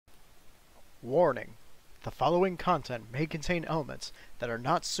Warning: the following content may contain elements that are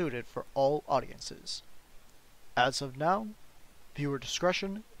not suited for all audiences. As of now, viewer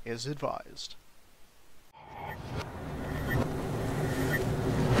discretion is advised.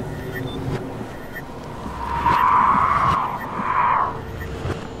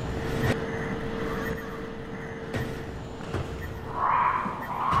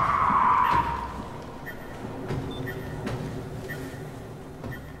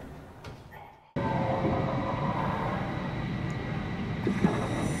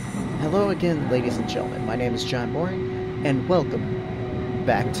 Hello again, ladies and gentlemen. My name is John Mooring, and welcome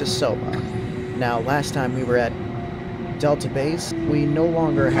back to Soma. Now, last time we were at Delta Base, we no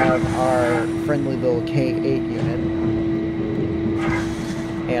longer have our friendly little K-8 unit,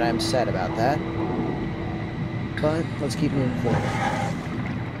 and I'm sad about that. But let's keep moving forward.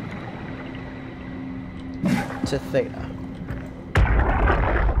 To Theta.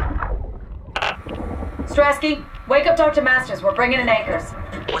 Strasky, wake up Dr. Masters. We're bringing in Acres.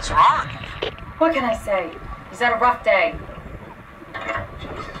 What's wrong? What can I say? He's had a rough day.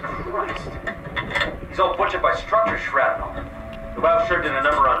 Jesus Christ. He's all butchered by structure shrapnel. The valve sure did a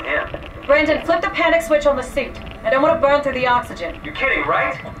number on him. Brandon, flip the panic switch on the suit. I don't want to burn through the oxygen. You're kidding,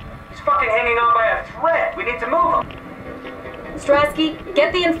 right? He's fucking hanging on by a thread. We need to move him. Strasky,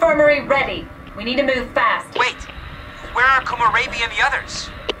 get the infirmary ready. We need to move fast. Wait, where are Komorebi and the others?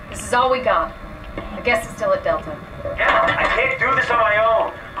 This is all we got. I guess it's still at Delta. Yeah, I can't do this on my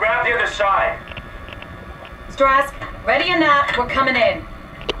own. Grab the other side. Strask, ready or not, we're coming in.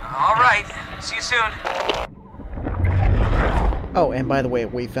 All right, see you soon. Oh, and by the way,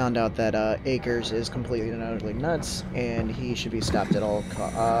 we found out that Akers is completely and utterly nuts, and he should be stopped at all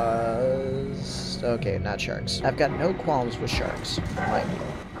costs. Okay, not sharks. I've got no qualms with sharks.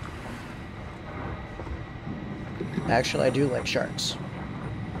 Actually, I do like sharks.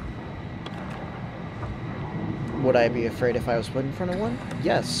 Would I be afraid if I was put in front of one?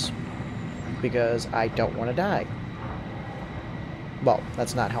 Yes. Because I don't want to die. Well,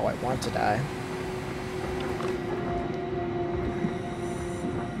 that's not how I want to die.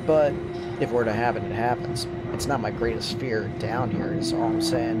 But if it were to happen, it happens. It's not my greatest fear down here, is all I'm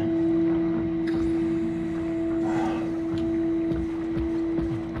saying.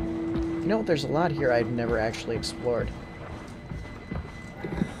 You know, there's a lot here I've never actually explored.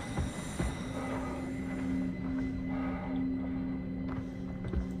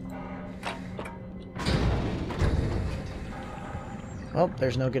 Well,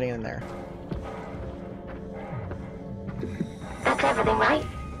 there's no getting in there. That's everything, right?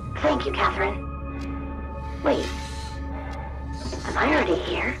 Thank you, Catherine. Wait. Am I already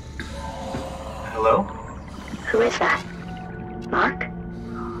here? Hello? Who is that? Mark?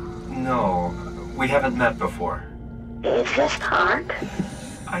 No, we haven't met before. Is this Mark?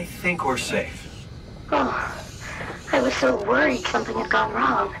 I think we're safe. Oh, I was so worried something had gone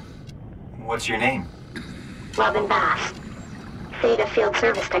wrong. What's your name? Robin Bass. Theta Field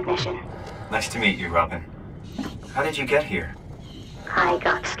Service Technician. Nice to meet you, Robin. How did you get here? I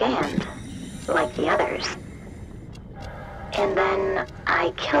got scanned, like the others. And then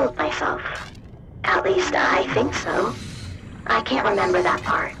I killed myself. At least I think so. I can't remember that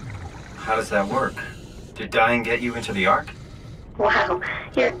part. How does that work? Did dying get you into the Ark? Wow,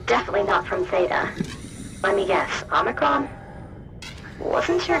 you're definitely not from Theta. Let me guess, Omicron?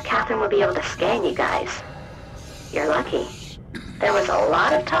 Wasn't sure Catherine would be able to scan you guys. You're lucky. There was a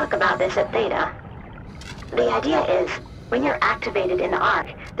lot of talk about this at Theta. The idea is, when you're activated in the Ark,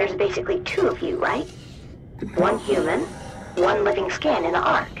 there's basically two of you, right? One human, one living scan in the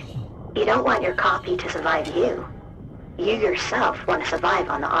Ark. You don't want your copy to survive you. You yourself want to survive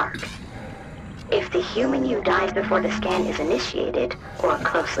on the Ark. If the human you dies before the scan is initiated, or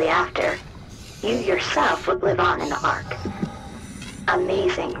closely after, you yourself would live on in the Ark.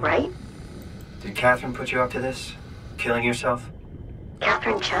 Amazing, right? Did Catherine put you up to this? Killing yourself?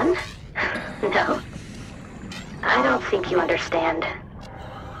 Catherine Chun? No. I don't think you understand.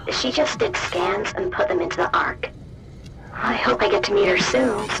 She just did scans and put them into the Ark. I hope I get to meet her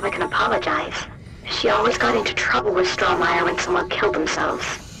soon so I can apologize. She always got into trouble with Strohmeyer when someone killed themselves.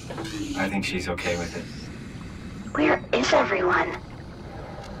 I think she's okay with it. Where is everyone?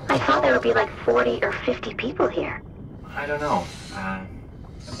 I thought there would be like 40 or 50 people here. I don't know.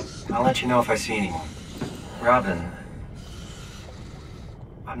 I'll let you know if I see anyone. Robin,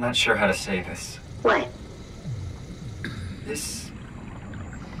 I'm not sure how to say this. What? This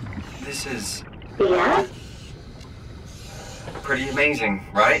is Yeah? pretty amazing,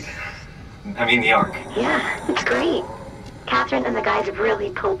 right? I mean, the Ark. Yeah, it's great. Catherine and the guys have really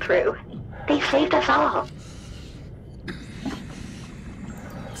pulled through. They saved us all.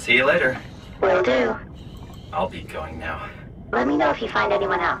 See you later. Will do. I'll be going now. Let me know if you find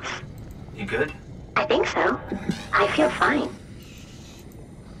anyone else. You good? I think so. I feel fine.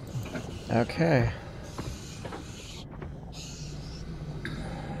 Okay.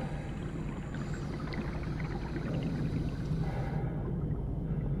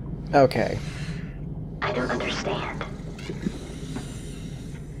 Okay. I don't understand.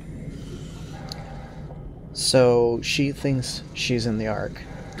 So she thinks she's in the Ark.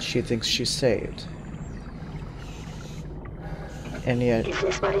 She thinks she's saved. And yet... Is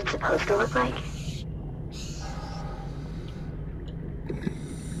this what it's supposed to look like?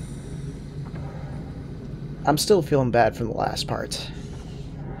 I'm still feeling bad from the last part.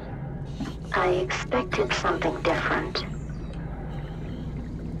 I expected something different.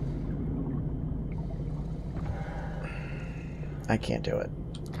 I can't do it.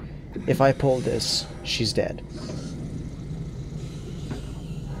 If I pull this, she's dead.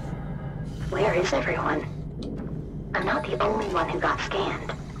 Where is everyone? I'm not the only one who got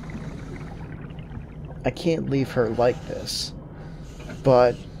scanned. I can't leave her like this.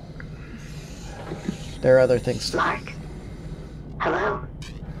 But... there are other things to... Mark? Hello?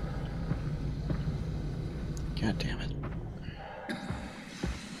 God damn it.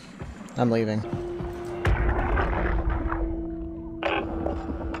 I'm leaving.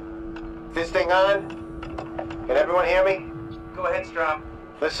 This thing on? Can everyone hear me? Go ahead, Strom.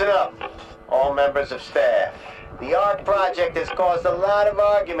 Listen up, all members of staff. The ARC project has caused a lot of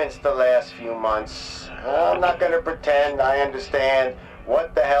arguments the last few months. I'm not going to pretend I understand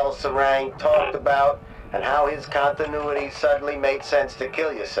what the hell Sarang talked about and how his continuity suddenly made sense to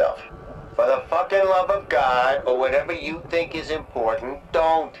kill yourself. For the fucking love of God, or whatever you think is important,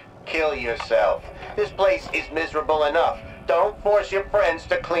 don't kill yourself. This place is miserable enough. Don't force your friends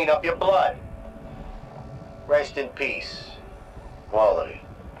to clean up your blood. Rest in peace. Quality.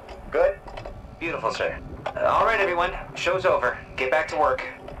 Good? Beautiful, sir. All right, everyone. Show's over. Get back to work.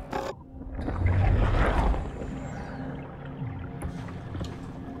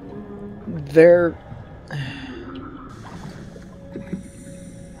 They're...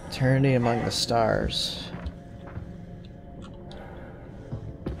 Eternity among the stars.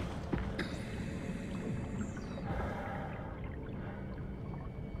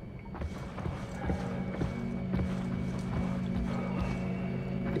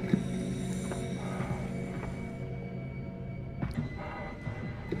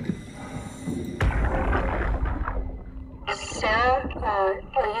 Sarah,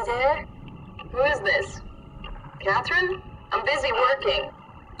 are you there? Who is this? Catherine? I'm busy working.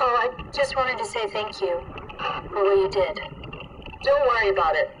 Oh, I just wanted to say thank you for what you did. Don't worry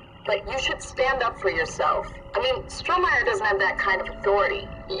about it, but you should stand up for yourself. I mean, Strohmeyer doesn't have that kind of authority.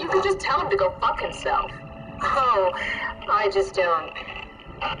 You could just tell him to go fuck himself. Oh, I just don't.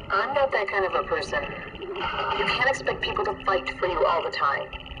 I'm not that kind of a person. You can't expect people to fight for you all the time.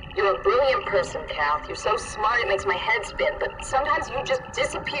 You're a brilliant person, Kath. You're so smart it makes my head spin, but sometimes you just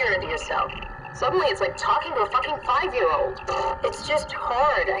disappear into yourself. Suddenly it's like talking to a fucking 5-year-old. It's just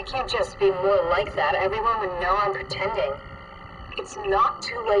hard. I can't just be more like that. Everyone would know I'm pretending. It's not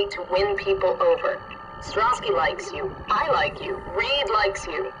too late to win people over. Strasky likes you. I like you. Reed likes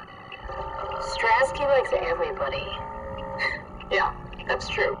you. Strasky likes everybody. Yeah, that's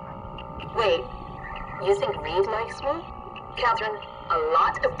true. Wait, you think Reed likes me? Catherine, a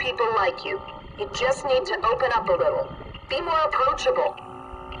lot of people like you. You just need to open up a little. Be more approachable.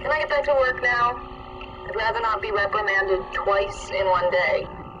 Can I get back to work now? I'd rather not be reprimanded twice in one day.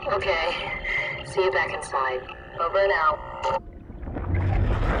 Okay. See you back inside. Over and out.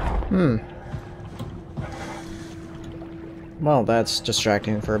 Well, that's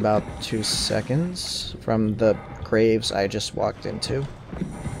distracting for about 2 seconds from the graves I just walked into.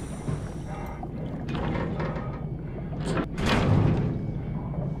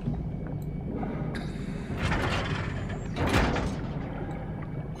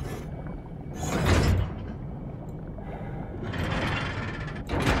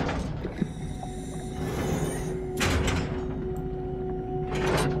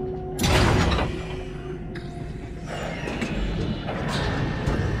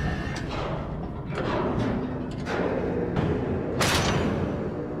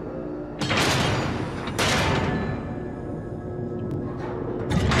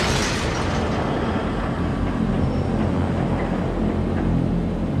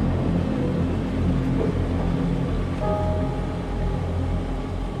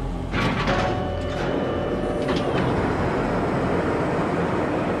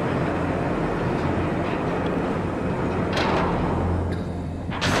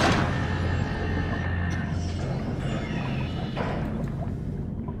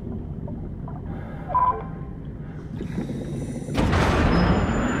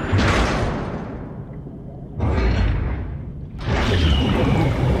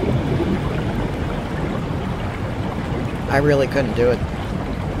 I really couldn't do it.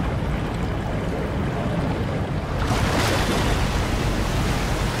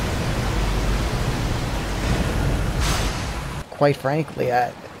 Quite frankly,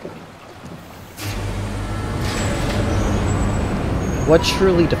 what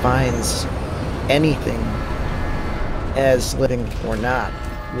truly defines anything as living or not?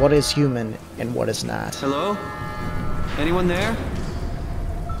 What is human and what is not? Hello? Anyone there?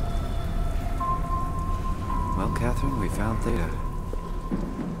 Well, Catherine, we found Theta.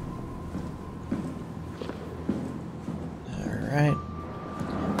 Alright.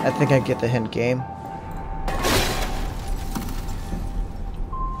 I think I get the hint, game.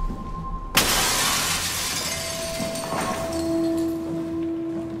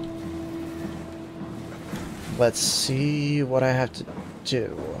 Let's see what I have to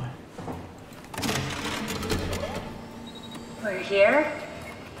do. We're here?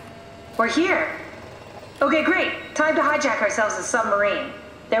 We're here! Okay, great. Time to hijack ourselves a submarine.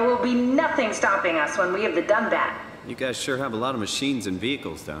 There will be nothing stopping us when we have done that. You guys sure have a lot of machines and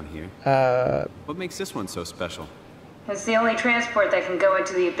vehicles down here. What makes this one so special? It's the only transport that can go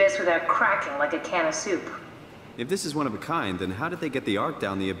into the abyss without cracking like a can of soup. If this is one of a kind, then how did they get the Ark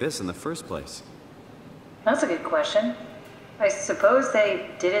down the abyss in the first place? That's a good question. I suppose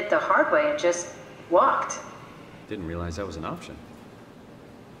they did it the hard way and just walked. Didn't realize that was an option.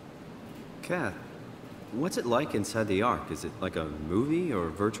 Kath, what's it like inside the Ark? Is it like a movie or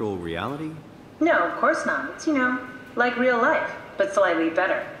virtual reality? No, of course not. It's, you know, like real life, but slightly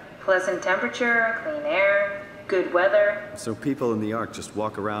better. Pleasant temperature, clean air, good weather. So people in the Ark just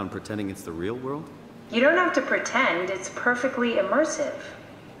walk around pretending it's the real world? You don't have to pretend, it's perfectly immersive.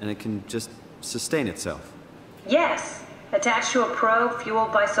 And it can just sustain itself? Yes. Attached to a probe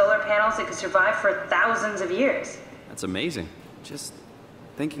fueled by solar panels, it could survive for thousands of years. That's amazing. Just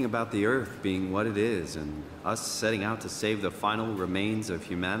thinking about the Earth being what it is and us setting out to save the final remains of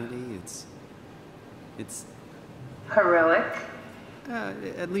humanity, it's... Heroic.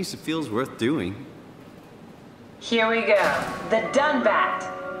 At least it feels worth doing. Here we go. The Dunbat.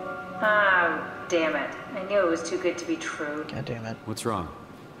 Oh, damn it. I knew it was too good to be true. God damn it. What's wrong?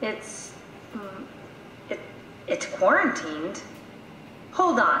 It's quarantined.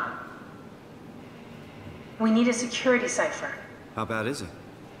 Hold on. We need a security cipher. How bad is it?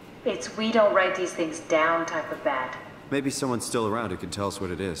 It's we don't write these things down type of bad. Maybe someone's still around who can tell us what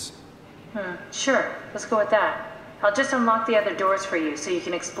it is. Sure. Let's go with that. I'll just unlock the other doors for you so you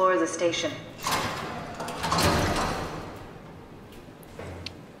can explore the station.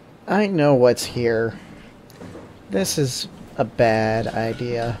 I know what's here. This is a bad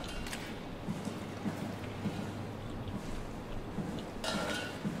idea.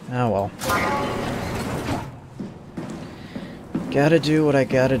 Oh well. Gotta do what I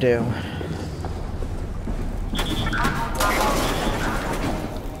gotta do.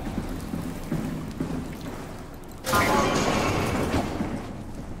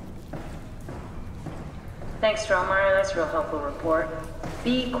 Thanks, Stromeyer. That's a real helpful report.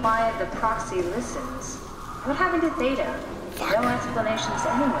 Be quiet, the proxy listens. What happened to Theta? No explanations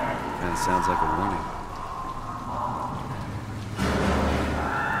anywhere. That sounds like a warning.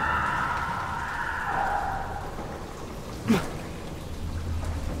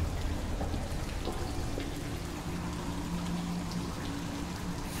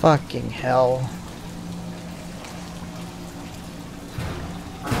 Fucking hell.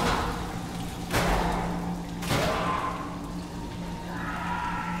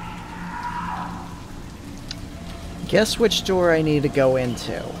 Guess which door I need to go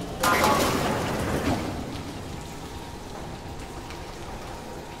into.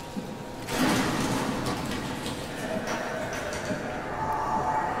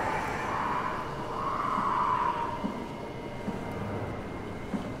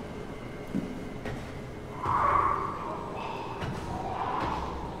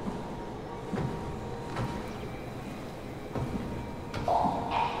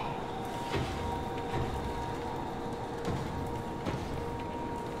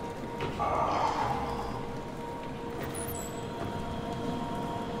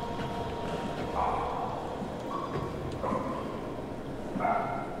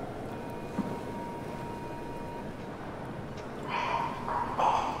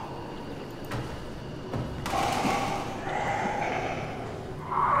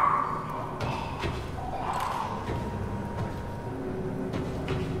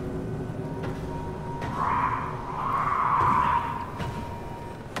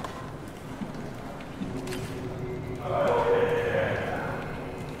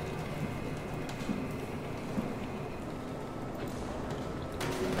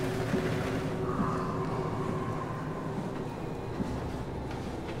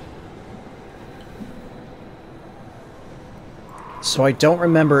 So I don't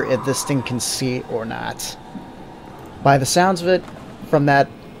remember if this thing can see or not. By the sounds of it, from that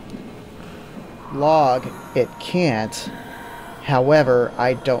log, it can't. However,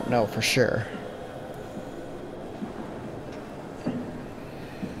 I don't know for sure.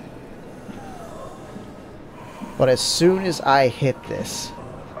 But as soon as I hit this...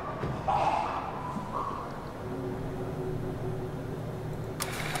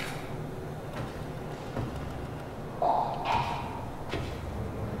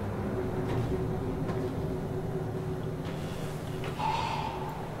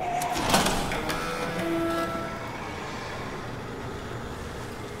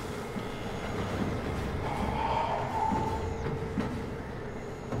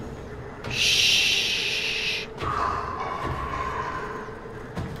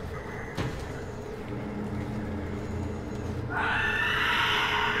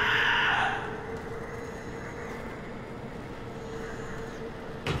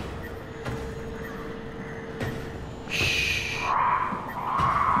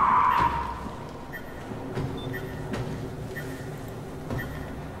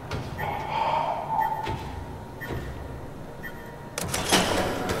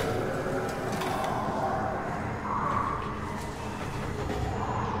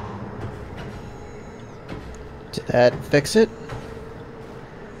 Did that fix it?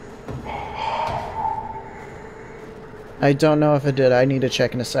 I don't know if it did. I need to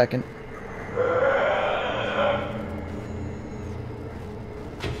check in a second.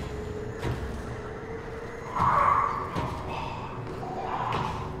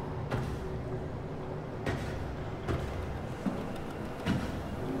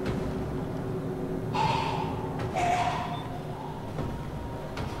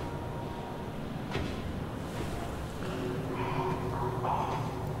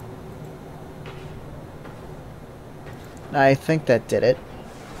 I think that did it.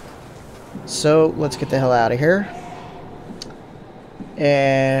 So, let's get the hell out of here.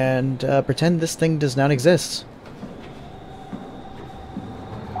 And pretend this thing does not exist.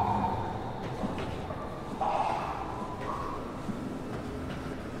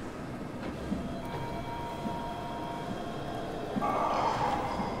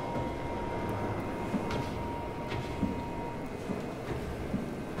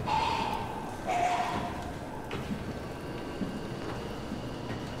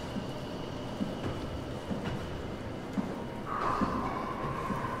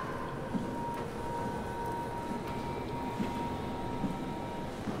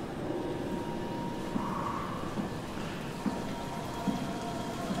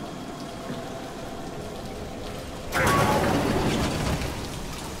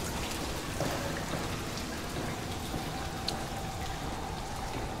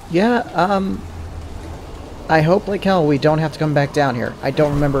 Yeah, I hope like hell we don't have to come back down here. I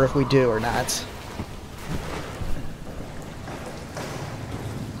don't remember if we do or not.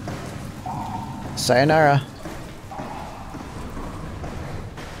 Sayonara.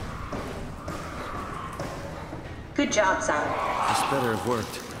 Good job, son. This better have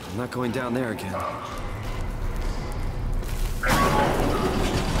worked. I'm not going down there again.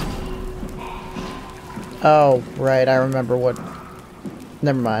 Oh, right, I remember what...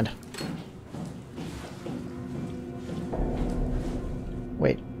 Never mind.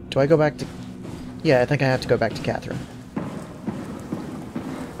 Wait, do I go back to... Yeah, I think I have to go back to Catherine.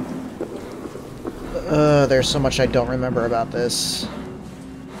 There's so much I don't remember about this.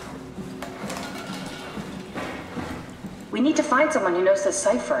 We need to find someone who knows the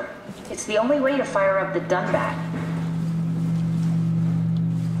cipher. It's the only way to fire up the Dunbat.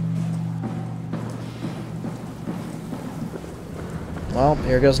 Well,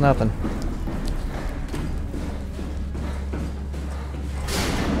 here goes nothing.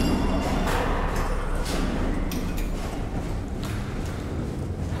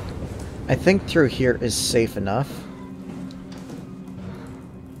 I think through here is safe enough.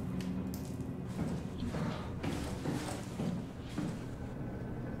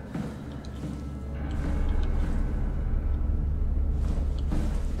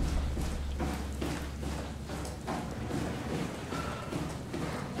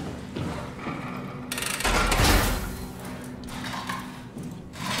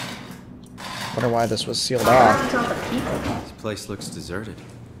 Wonder why this was sealed off. This place looks deserted.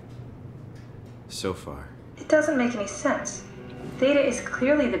 So far. It doesn't make any sense. Theta is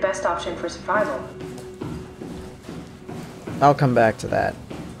clearly the best option for survival. I'll come back to that.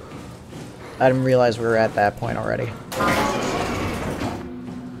 I didn't realize we were at that point already.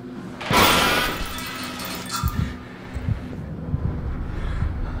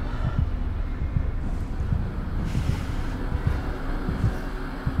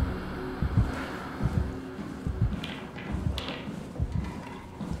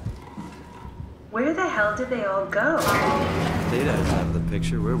 hell did they all go? Theta is out of the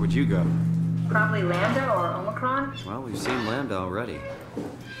picture. Where would you go? Probably Lambda or Omicron? Well, we've seen Lambda already.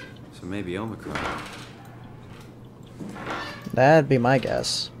 So maybe Omicron. That'd be my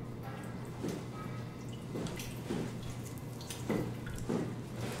guess.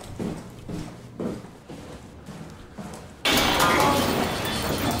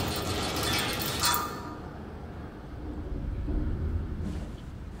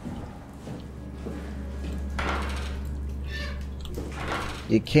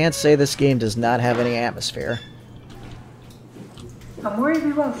 You can't say this game does not have any atmosphere. I'm worried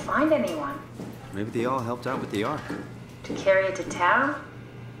we won't find anyone. Maybe they all helped out with the Ark. To carry it to town?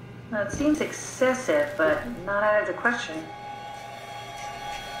 Well, it seems excessive, but not out of the question.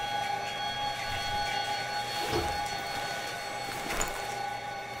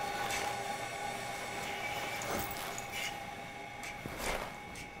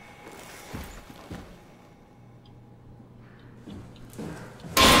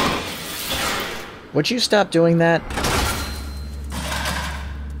 Would you stop doing that?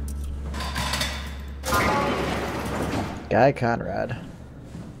 Guy Conrad.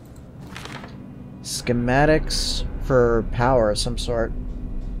 Schematics for power of some sort.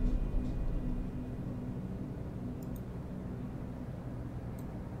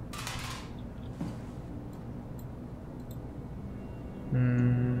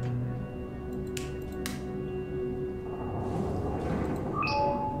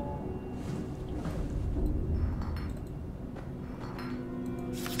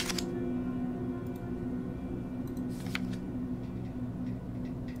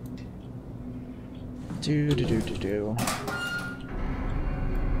 Do.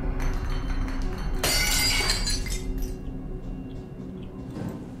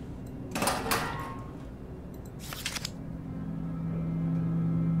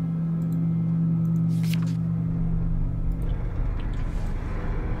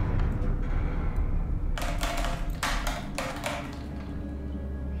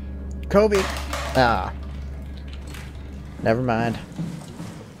 Kobe! Ah. Never mind.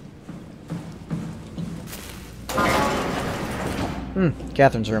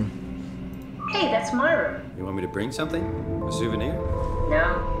 Catherine's room. Hey, that's my room. You want me to bring something? A souvenir?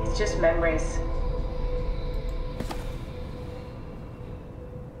 No, it's just memories.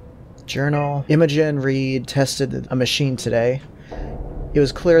 Journal. Imogen Reed tested a machine today. It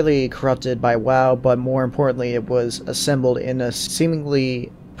was clearly corrupted by WoW, but more importantly, it was assembled in a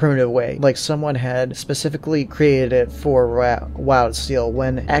seemingly primitive way, like someone had specifically created it for WoW to steal.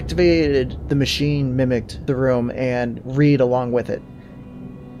 When activated, the machine mimicked the room and Reed along with it.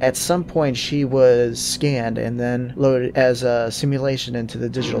 At some point, she was scanned and then loaded as a simulation into the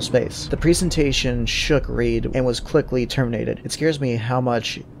digital space. The presentation shook Reed and was quickly terminated. It scares me how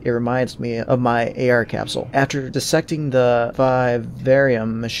much it reminds me of my AR capsule. After dissecting the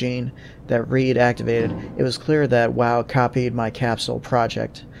vivarium machine that Reed activated, it was clear that WoW copied my capsule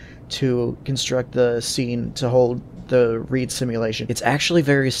project to construct the scene to hold the Reed simulation. It's actually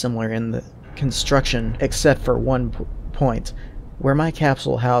very similar in the construction, except for one point. Where my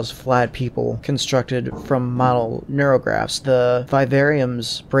capsule housed flat people constructed from model neurographs, the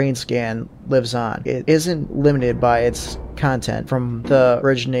vivarium's brain scan lives on. It isn't limited by its content from the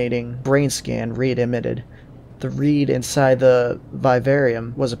originating brain scan Reed emitted. The Reed inside the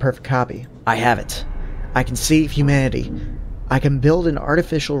vivarium was a perfect copy. I have it. I can save humanity. I can build an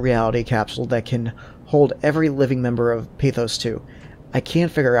artificial reality capsule that can hold every living member of Pathos 2. I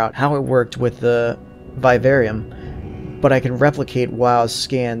can't figure out how it worked with the vivarium, but I can replicate WoW's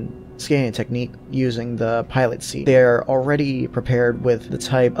scanning technique using the pilot seat. They are already prepared with the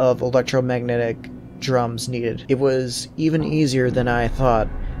type of electromagnetic drums needed. It was even easier than I thought.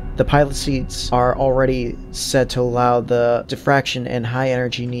 The pilot seats are already set to allow the diffraction and high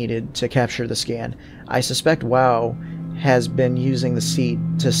energy needed to capture the scan. I suspect WoW has been using the seat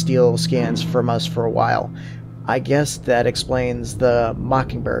to steal scans from us for a while. I guess that explains the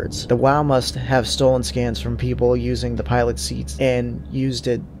Mockingbirds. The WoW must have stolen scans from people using the pilot seats and used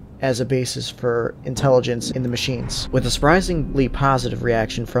it as a basis for intelligence in the machines. With a surprisingly positive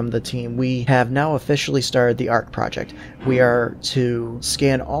reaction from the team, we have now officially started the Ark project. We are to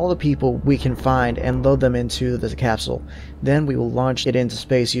scan all the people we can find and load them into the capsule. Then we will launch it into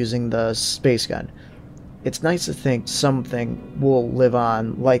space using the space gun. It's nice to think something will live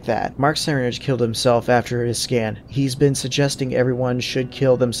on like that. Mark Cernage killed himself after his scan. He's been suggesting everyone should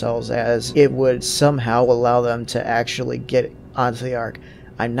kill themselves as it would somehow allow them to actually get onto the Ark.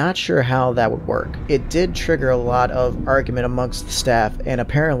 I'm not sure how that would work. It did trigger a lot of argument amongst the staff, and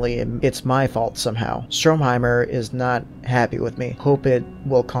apparently it's my fault somehow. Stromheimer is not happy with me. Hope it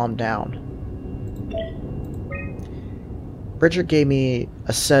will calm down. Bridger gave me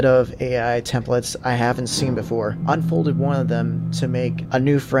a set of AI templates I haven't seen before, unfolded one of them to make a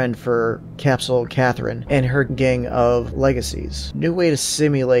new friend for Capsule Catherine and her gang of legacies. New way to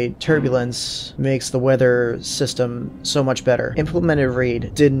simulate turbulence makes the weather system so much better. Implemented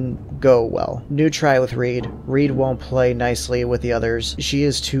Reed didn't go well. New try with Reed. Reed won't play nicely with the others. She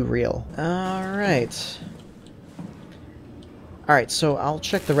is too real. Alright. Alright, so I'll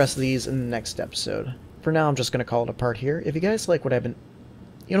check the rest of these in the next episode. For now, I'm just going to call it a part here. If you guys like what I've been...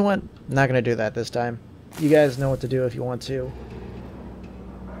 You know what? I'm not going to do that this time. You guys know what to do if you want to.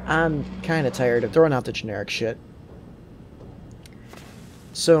 I'm kind of tired of throwing out the generic shit.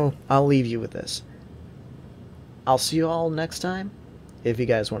 So, I'll leave you with this. I'll see you all next time, if you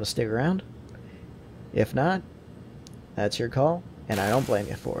guys want to stick around. If not, that's your call, and I don't blame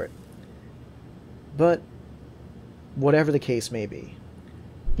you for it. But, whatever the case may be,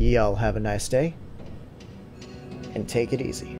 y'all have a nice day. And take it easy.